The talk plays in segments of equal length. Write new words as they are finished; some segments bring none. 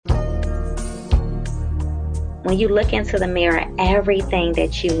When you look into the mirror, everything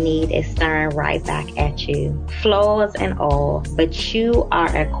that you need is staring right back at you. Flaws and all, but you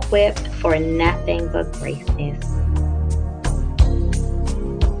are equipped for nothing but greatness.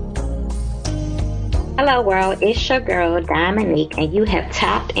 Hello world, it's your girl Neek, and you have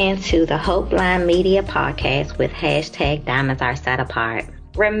tapped into the Hope Line Media podcast with hashtag Diamonds Are Set Apart.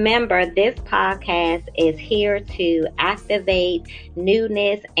 Remember, this podcast is here to activate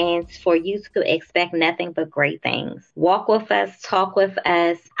newness and for you to expect nothing but great things. Walk with us, talk with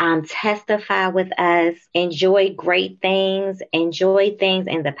us, testify with us, enjoy great things, enjoy things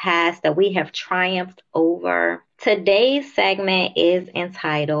in the past that we have triumphed over. Today's segment is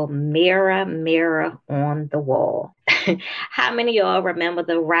entitled Mirror, Mirror on the Wall. How many of y'all remember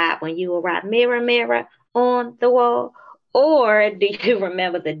the rap when you would rap Mirror, Mirror on the Wall? Or do you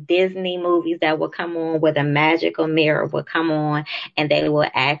remember the Disney movies that would come on where the magical mirror would come on and they would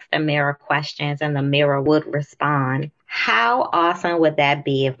ask the mirror questions and the mirror would respond? How awesome would that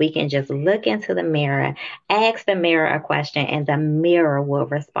be if we can just look into the mirror, ask the mirror a question, and the mirror will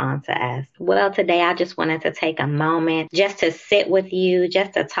respond to us? Well, today I just wanted to take a moment just to sit with you,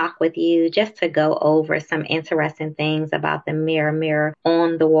 just to talk with you, just to go over some interesting things about the mirror, mirror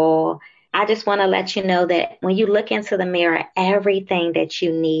on the wall. I just want to let you know that when you look into the mirror, everything that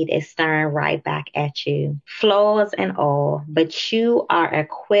you need is staring right back at you. Flaws and all, but you are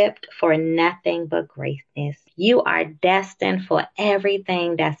equipped for nothing but greatness. You are destined for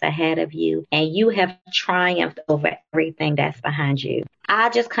everything that's ahead of you, and you have triumphed over everything that's behind you. I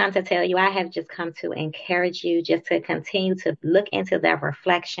just come to tell you, I have just come to encourage you just to continue to look into that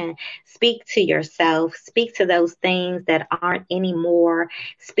reflection, speak to yourself, speak to those things that aren't anymore,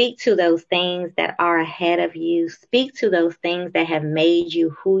 speak to those things that are ahead of you, speak to those things that have made you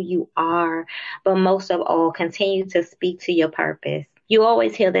who you are, but most of all, continue to speak to your purpose. You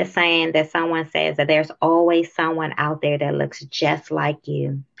always hear this saying that someone says that there's always someone out there that looks just like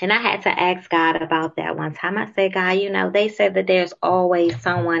you. And I had to ask God about that one time. I said, God, they said that there's always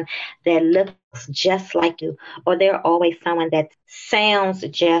someone that looks just like you, or there's always someone that sounds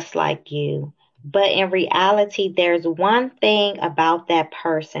just like you. But in reality, there's one thing about that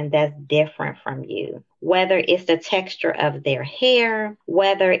person that's different from you. Whether it's the texture of their hair,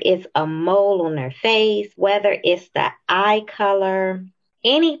 whether it's a mole on their face, whether it's the eye color,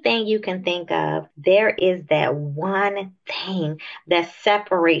 anything you can think of, there is that one thing that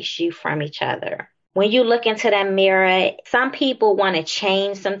separates you from each other. When you look into that mirror, some people want to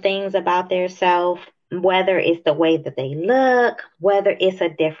change some things about themselves. Whether it's the way that they look, whether it's a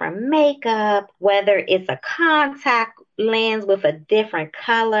different makeup, whether it's a contact lens with a different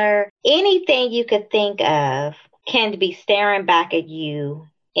color, anything you could think of can be staring back at you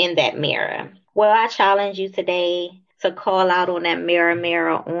in that mirror. Well, I challenge you today to call out on that mirror,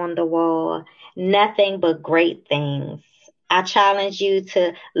 mirror on the wall, nothing but great things. I challenge you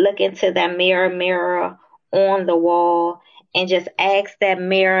to look into that mirror, mirror on the wall, and just ask that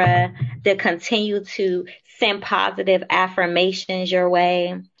mirror to continue to send positive affirmations your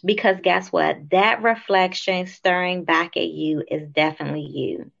way. Because guess what? That reflection staring back at you is definitely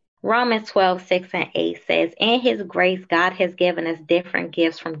you. Romans 12:6-8 says, in his grace, God has given us different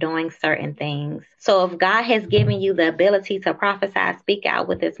gifts from doing certain things. So if God has given you the ability to prophesy, speak out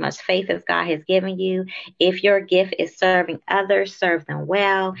with as much faith as God has given you. If your gift is serving others, serve them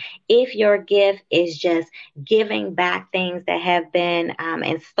well. If your gift is just giving back things that have been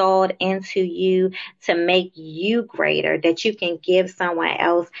installed into you to make you greater, that you can give someone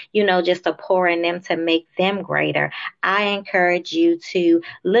else, just to pour in them to make them greater. I encourage you to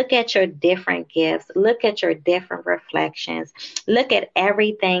look at your different gifts, look at your different reflections, look at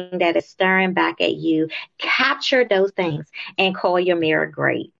everything that is stirring back at you, capture those things and call your mirror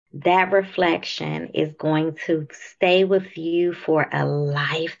great. That reflection is going to stay with you for a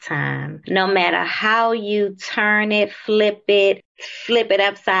lifetime. No matter how you turn it, flip it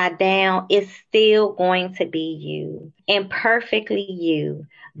upside down, it's still going to be you. Imperfectly you,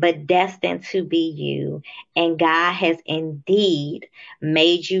 but destined to be you. And God has indeed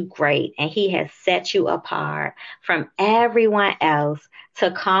made you great, and he has set you apart from everyone else to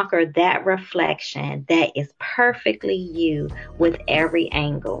conquer that reflection that is perfectly you with every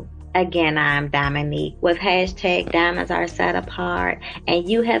angle. Again, I'm Neek with hashtag Diamonds Are Set Apart, and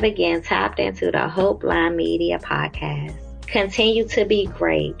you have again tapped into the Hope Line Media podcast. Continue to be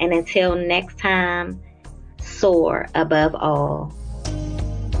great, and until next time, soar above all.